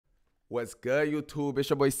What's good, YouTube? It's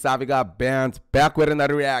your boy Savi got bands, back with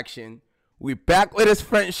another reaction. We back with his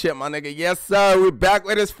friendship, my nigga. Yes, sir. We back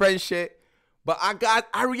with his friendship. But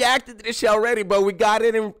I reacted to this shit already, but we got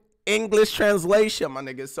it in English translation, my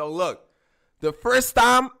nigga. So look, the first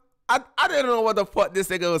time, I didn't know what the fuck this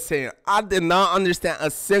nigga was saying. I did not understand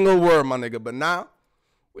a single word, my nigga. But now,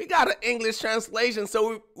 we got an English translation,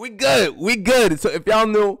 so we good. We good. So if y'all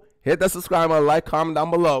new, hit that subscribe button, like, comment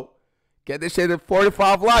down below. Get this shit at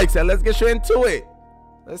 45 likes, and let's get straight into it.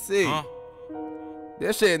 Let's see.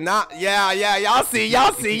 This shit not, yeah, y'all see.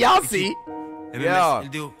 Yeah.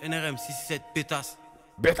 NRM 667 pétasse.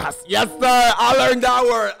 Pétasse. Yes, sir. I learned that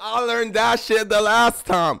word. I learned that shit the last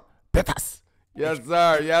time. Pétasse. Yes,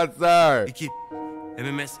 sir. Équipe.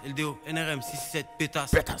 MMS, LDO, NRM 667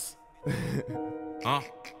 pétasse. Pétasse.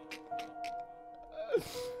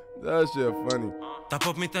 That shit funny. Ta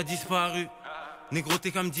pop mais t'as disparu. Négro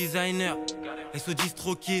t'es comme designer. SO10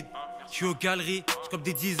 trop kid. Je suis aux galeries, je cope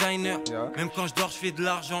des designers. Même quand je dors, je fais de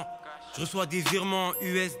l'argent. Je reçois des virements en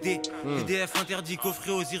USD. PDF interdit,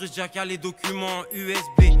 coffret aux Iris Jackal, les documents en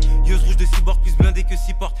USB. Yeux rouge de cyborg, plus blindé que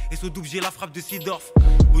 6 portes. SO double, j'ai la frappe de Sidorf.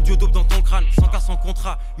 Audio dope dans ton crâne, sans cas sans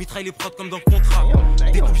contrat. Mitraille les prods comme dans contrat.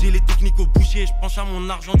 Découpe, j'ai les techniques au boucher. Je penche à mon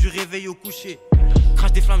argent du réveil au coucher.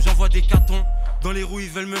 Crache des flammes, j'envoie des cartons. Dans les roues, ils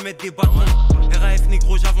veulent me mettre des bâtons. RAF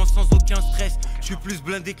négro, j'avance sans aucun stress. Je suis plus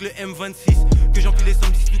blindé que le M26. Que j'empile les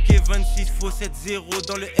sommes disloquées 26. Faux 7-0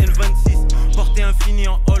 dans le L26. Portée infinie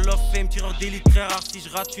en Hall of Fame. Tireur d'élite très rare si je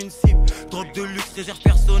rate une cible. Drogue de luxe, réserve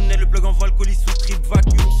personnelle. Le plug envoie le colis sous trip,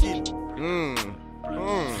 vacuum seal.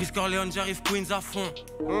 Freeze Corleone, j'arrive Queens à fond.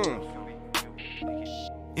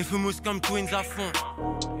 Infamous comme Twins à fond.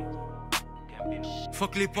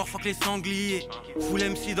 Fuck les porcs, fuck les sangliers. Full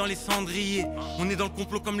MC dans les cendriers. On est dans le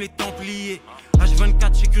complot comme les Templiers.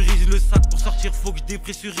 H24 sécurise le sac. Pour sortir faut que je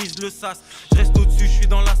dépressurise le sas. Je reste au-dessus, je suis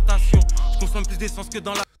dans la station. Je consomme plus d'essence que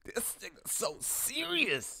dans la... This nigga so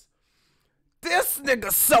serious. This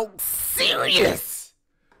nigga so serious.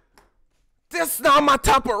 This not my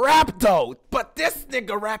type of rap though. But this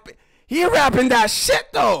nigga rapping. He rapping that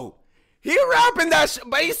shit though. He rapping that shit,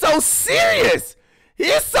 but he's so serious.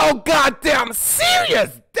 He's so goddamn serious.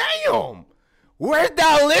 Damn. Where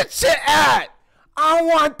that lit shit at? I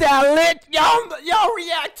want that lit. Y'all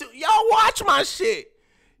react to. Y'all watch my shit.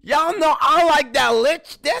 Y'all know I like that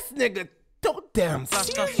lit. This nigga too damn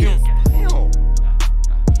serious. Damn.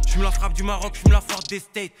 J'fume la frappe du Maroc, j'fume la Ford des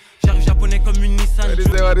States. J'arrive japonais comme une Nissan.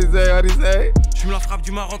 What he say? J'fume la frappe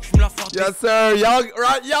du Maroc, j'fume la Ford des States. Yes sir.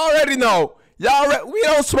 Y'all already know. We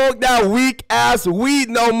don't smoke that weak ass weed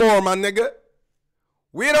no more, my nigga.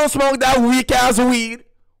 We don't smoke that weak ass weed.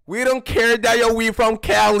 We don't care that your weed from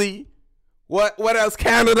Cali. What else?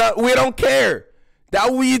 Canada. We don't care.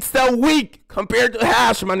 That weed's still weak compared to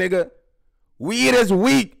hash, my nigga. Weed is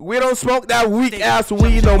weak. We don't smoke that weak ass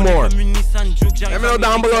weed no more. Let me know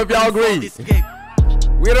down below if y'all agree.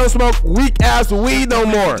 We don't smoke weak ass weed no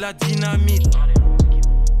more.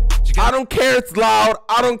 I don't care it's loud.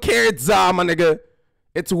 I don't care it's za, my nigga.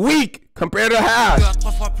 It's weak compared to hash.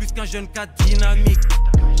 3 fois plus qu'un jeune cas dynamique.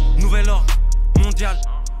 Nouvel ordre mondial.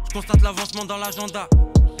 Je constate l'avancement dans l'agenda.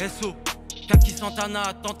 SO, Kaki Santana,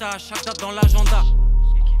 attentat à chaque date dans l'agenda.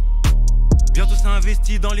 Bientôt ça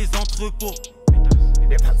investit dans les entrepôts.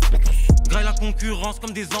 Graille la concurrence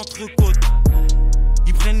comme des entrecôtes.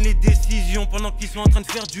 Ils prennent les décisions pendant qu'ils sont en train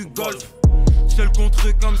de faire du golf. Seul contre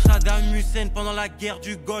eux comme Saddam Hussein pendant la guerre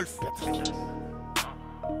du Golfe.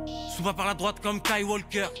 Souvent par la droite comme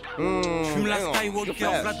Skywalker. J'fume la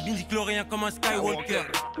Skywalker. Vlad midi-chlorien comme un Skywalker.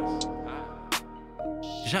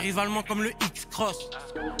 J'arrive allemand comme le X-Cross.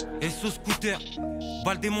 SO scooter.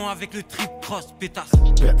 Balle démon avec le trip cross. Pétasse.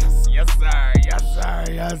 Yes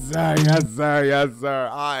sir.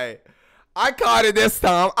 I caught it this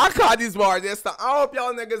time. I caught these bars this time. I hope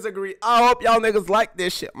y'all niggas agree. I hope y'all niggas like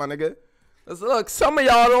this shit, my nigga. Cause look, some of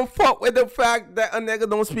y'all don't fuck with the fact that a nigga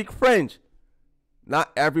don't speak French.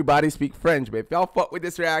 Not everybody speak French, but if y'all fuck with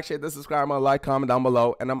this reaction, hit the subscribe button, like, comment down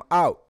below, and I'm out.